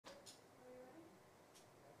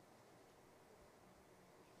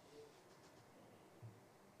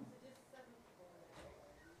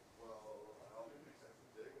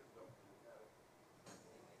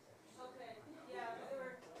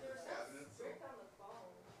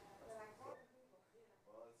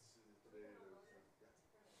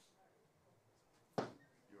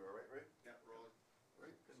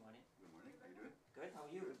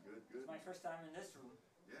first time in this room.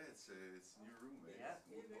 Yeah, it's new room. Yeah.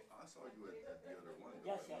 I saw you at the other one.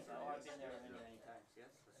 Yes, yes. Oh, I've been there many times.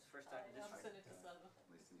 Yes, it's first time in this room. Senator Salva.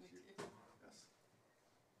 Nice to meet you. Yes.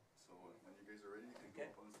 So when you guys are ready, you can go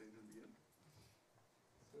up on stage and begin.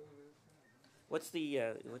 What's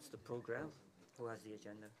the program? Who has the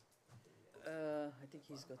agenda? I think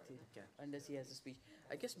he's got the, unless he has a speech.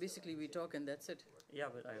 I guess basically we talk and that's it. Yeah,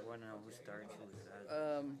 but I want to know who starts.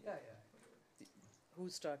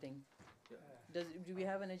 Who's starting? Do we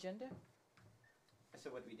have an agenda? So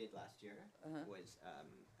what we did last year was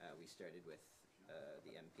we started with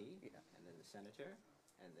the MP and then the senator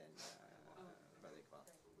and then Brother Iqbal.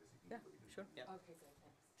 Yeah, sure. Yeah. Okay, great.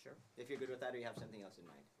 Sure. If you're good with that or you have something else in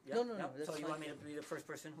mind. No. That's so you fine. want me to be the first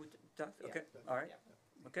person who talks? Yeah. Okay. All right.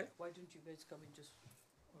 Yeah. Okay. Why don't you guys come in just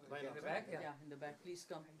In the back? yeah, in the back. Please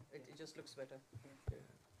come. It just looks better.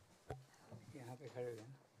 Yeah, पे खड़े हो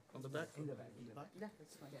जाना. On the back. In the back. Yeah,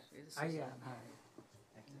 that's fine. आइए.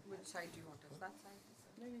 Which side do you want us? That side?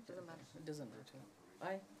 No, it Doesn't matter. doesn't matter.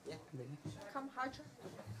 I Come, Hajar.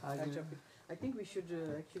 I think we should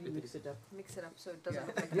actually mix it up. Mix it up so it doesn't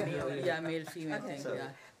look like a meal. Yeah, male female thing. So, Yeah.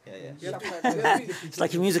 yeah. It's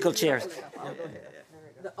like musical chairs.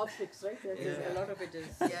 The optics, right? A lot of it is.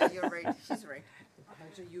 Yeah, you're right. She's right.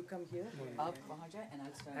 Haja, you come here, up Haja, and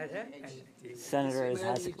I'll stand on the edge. Senator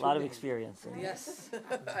has a lot of experience. Yes,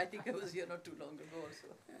 I think I was here not too long ago also.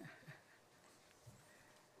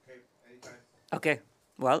 Okay, anytime. Okay.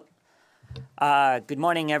 Well, good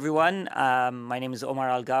morning, everyone. My name is Omar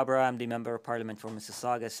Al-Gabra. I'm the Member of Parliament for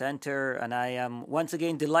Mississauga Centre, and I am once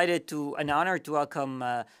again delighted and honored to welcome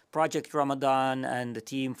Project Ramadan and the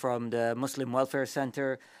team from the Muslim Welfare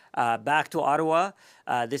Centre back to Ottawa.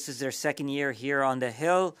 This is their second year here on the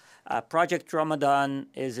Hill. Project Ramadan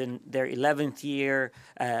is in their 11th year.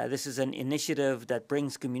 This is an initiative that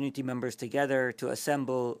brings community members together to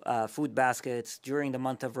assemble food baskets during the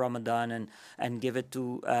month of Ramadan and give it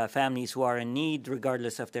to families who are in need,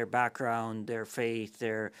 regardless of their background, their faith,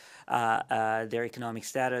 their economic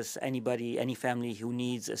status. Any family who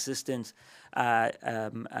needs assistance,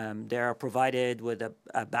 they are provided with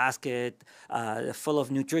a basket full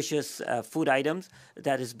of nutritious food items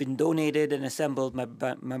that has been donated and assembled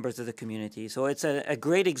by members of the community. So it's a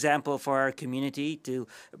great example for our community to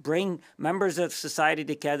bring members of society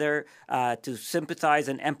together to sympathize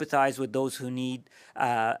and empathize with those who need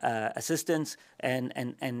assistance and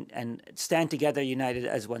stand together united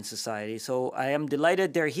as one society. So I am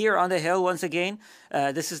delighted they're here on the Hill once again.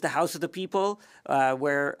 This is the House of the People,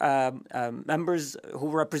 where members who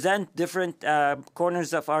represent different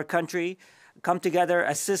corners of our country come together,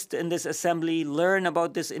 assist in this assembly, learn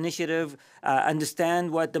about this initiative,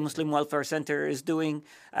 understand what the Muslim Welfare Centre is doing,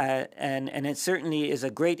 and it certainly is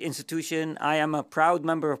a great institution. I am a proud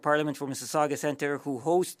Member of Parliament for Mississauga Centre who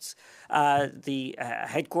hosts the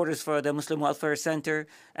headquarters for the Muslim Welfare Centre,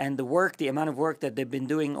 and the amount of work that they've been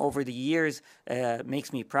doing over the years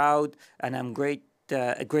makes me proud, and I'm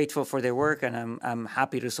grateful for their work, and I'm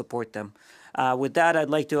happy to support them. With that, I'd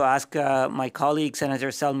like to ask my colleague, Senator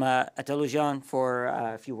Salma Ataloujian, for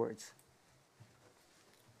a few words.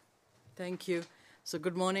 Thank you. So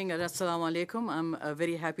good morning, assalamu alaikum. I'm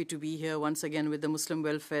very happy to be here once again with the Muslim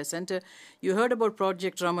Welfare Centre. You heard about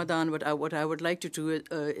Project Ramadan, but what I would like to do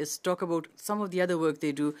is talk about some of the other work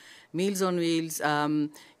they do. Meals on Wheels,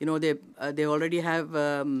 they already have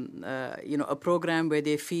a program where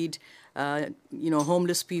they feed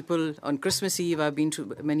homeless people on Christmas Eve. I've been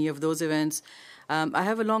to many of those events. I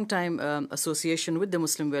have a long time association with the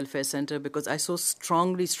Muslim Welfare Centre because I so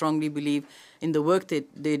strongly believe in the work that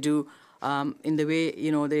they do, in the way,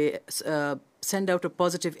 they send out a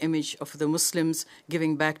positive image of the Muslims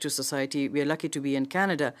giving back to society. We are lucky to be in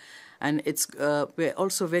Canada, and we're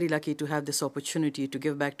also very lucky to have this opportunity to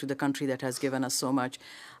give back to the country that has given us so much.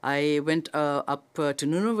 I went up to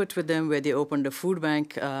Nunavut with them, where they opened a food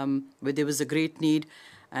bank, where there was a great need,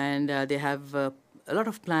 and they have a lot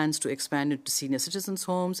of plans to expand into senior citizens'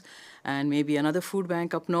 homes and maybe another food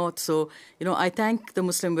bank up north. So, I thank the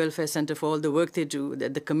Muslim Welfare Centre for all the work they do,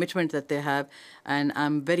 the commitment that they have, and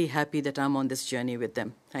I'm very happy that I'm on this journey with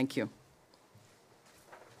them. Thank you.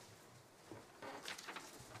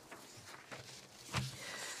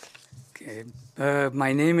 Okay.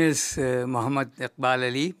 My name is Muhammad Iqbal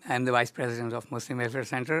Ali. I'm the Vice President of Muslim Welfare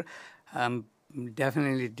Centre. I'm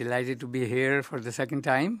definitely delighted to be here for the second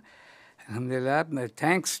time. Alhamdulillah.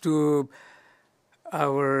 Thanks to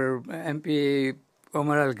our MP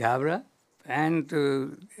Omar Al-Gabra and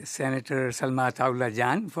to Senator Salma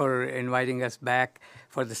Ataoujian for inviting us back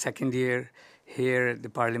for the second year here at the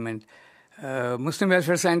Parliament. Muslim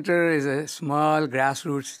Welfare Centre is a small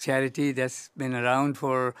grassroots charity that's been around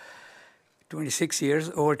for 26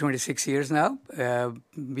 years, over 26 years now.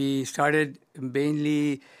 We started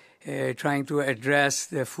mainly trying to address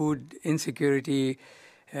the food insecurity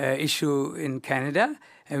issue in Canada,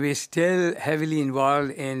 and we're still heavily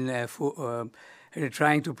involved in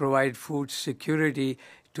trying to provide food security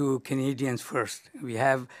to Canadians first. We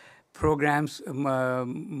have programs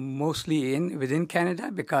mostly within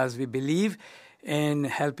Canada because we believe in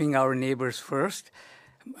helping our neighbors first.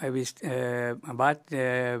 But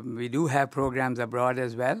we do have programs abroad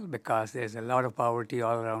as well because there's a lot of poverty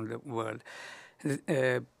all around the world.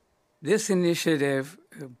 This initiative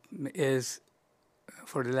is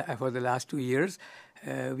for the last 2 years.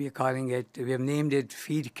 We have named it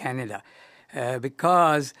Feed Canada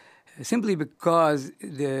simply because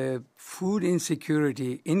the food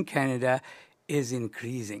insecurity in Canada is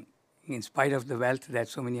increasing. In spite of the wealth that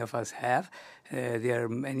so many of us have, there are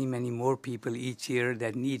many, many more people each year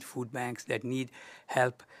that need food banks, that need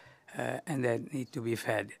help, and that need to be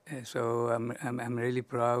fed. So I'm really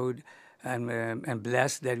proud and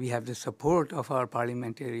blessed that we have the support of our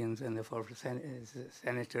parliamentarians and the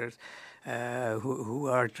senators who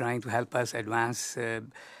are trying to help us advance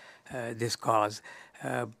this cause.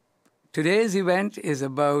 Today's event is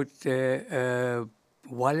about a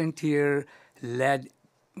volunteer-led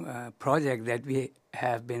project that we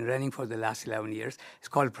have been running for the last 11 years. It's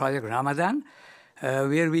called Project Ramadan,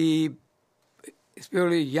 where it's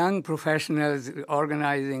purely young professionals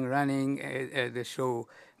organizing, running the show,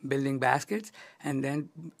 building baskets, and then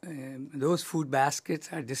those food baskets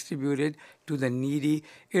are distributed to the needy,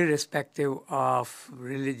 irrespective of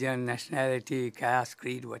religion, nationality, caste,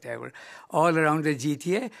 creed, whatever, all around the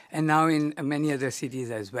GTA and now in many other cities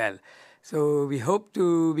as well. So we hope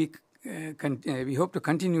to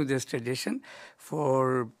continue this tradition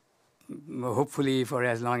hopefully for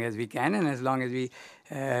as long as we can, and as long as we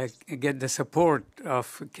get the support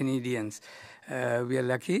of Canadians. We are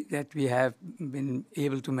lucky that we have been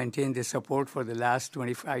able to maintain this support for the last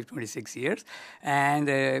 25, 26 years, and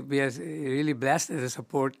we are really blessed that the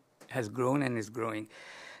support has grown and is growing.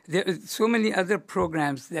 There are so many other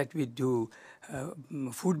programs that we do.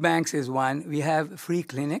 Food banks is one. We have free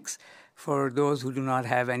clinics for those who do not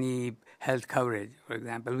have any health coverage, for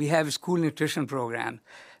example. We have school nutrition programs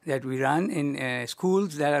that we run in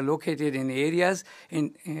schools that are located in areas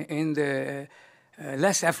in the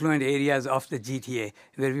less affluent areas of the GTA,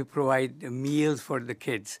 where we provide meals for the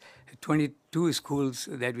kids. 22 schools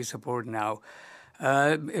that we support now.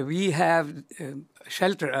 We have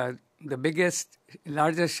shelter, the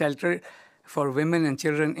largest shelter for women and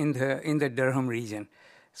children in the Durham region.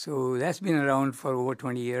 So that's been around for over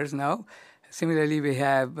 20 years now. Similarly, we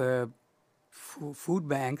have food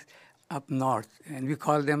banks up north, and we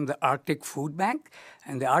call them the Arctic Food Bank.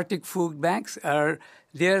 And the Arctic Food Banks are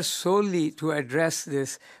there solely to address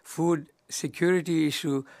this food security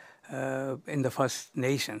issue in the First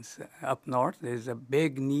Nations up north. There's a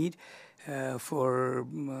big need for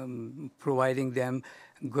providing them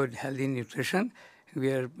good, healthy nutrition.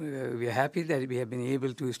 We are happy that we have been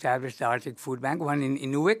able to establish the Arctic Food Bank, one in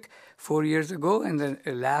Inuvik 4 years ago, and the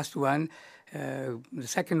last one, the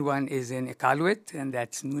second one is in Iqaluit, and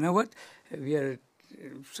that's Nunavut. We are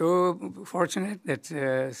so fortunate that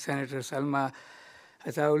Senator Salma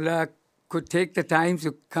Ataullah could take the time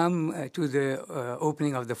to come to the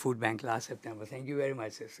opening of the food bank last September. Thank you very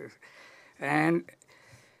much, sisters. And,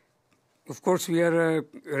 of course, we are a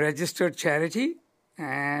registered charity.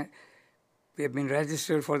 We have been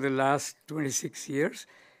registered for the last 26 years.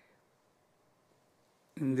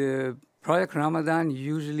 And the Project Ramadan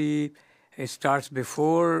usually starts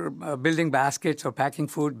before building baskets or packing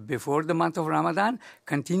food before the month of Ramadan,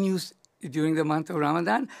 continues during the month of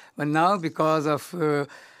Ramadan. But now, because of,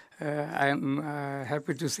 I'm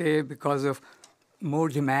happy to say, because of more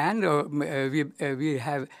demand, we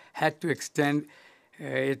have had to extend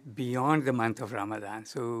it beyond the month of Ramadan.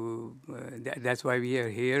 So that's why we are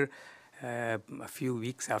here a few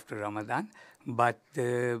weeks after Ramadan. But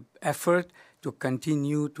the effort to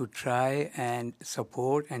continue to try and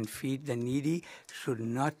support and feed the needy should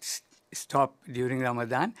not stop during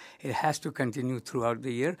Ramadan. It has to continue throughout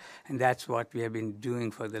the year, and that's what we have been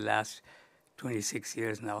doing for the last 26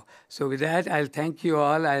 years now. So with that, I'll thank you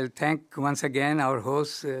all. I'll thank once again our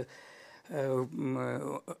hosts,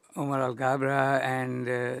 Omar Al-Gabra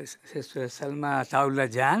and Sister Salma Ataullah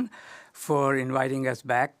Jan, for inviting us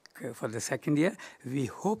back for the second year. We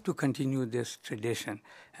hope to continue this tradition,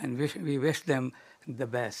 and we wish them the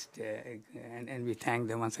best, and we thank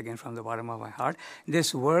them once again from the bottom of my heart.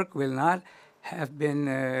 This work will not have been,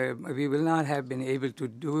 we will not have been able to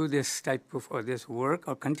do this type of, or this work,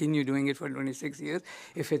 or continue doing it for 26 years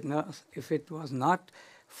if it was not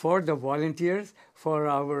for the volunteers, for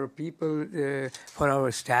our people, for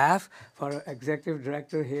our staff, for our executive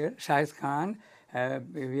director here, Shahid Khan.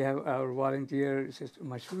 We have our volunteer, Sister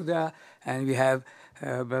Mashuda, and we have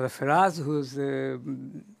Brother Firaz, who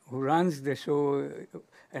runs the show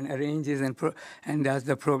and arranges and does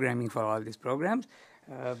the programming for all these programs.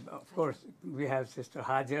 Of course, we have Sister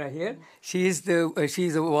Hajra here. She's a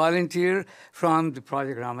volunteer from the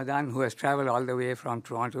Project Ramadan who has traveled all the way from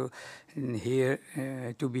Toronto here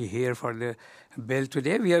to be here for the build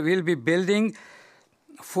today. We'll be building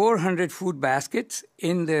 400 food baskets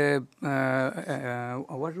in the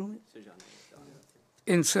what room?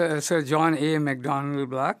 In Sir John A. MacDonald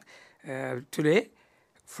block today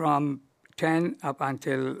from 10 up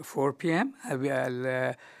until 4 p.m.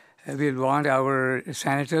 We'll want our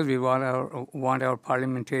senators, we want our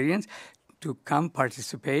parliamentarians to come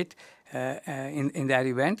participate in that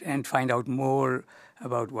event and find out more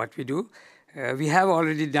about what we do. We have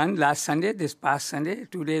already done this past Sunday,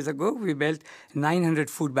 2 days ago, we built 900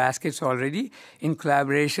 food baskets already in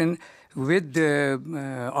collaboration with the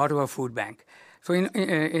Ottawa Food Bank. So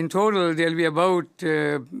in total, there'll be about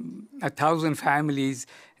 1,000 families,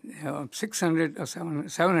 600 or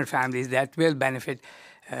 700 families that will benefit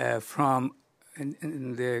from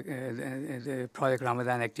the Project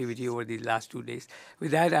Ramadan activity over these last 2 days.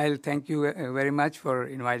 With that, I'll thank you very much for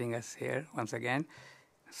inviting us here once again.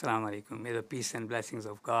 Assalamu alaikum. May the peace and blessings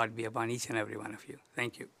of God be upon each and every one of you.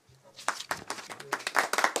 Thank you.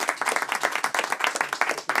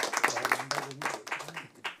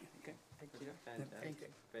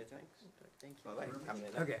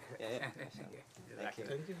 Okay. Thank you.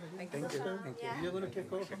 Thank you. You're going to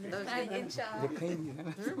kick off? Inshallah.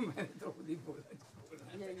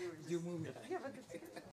 You move.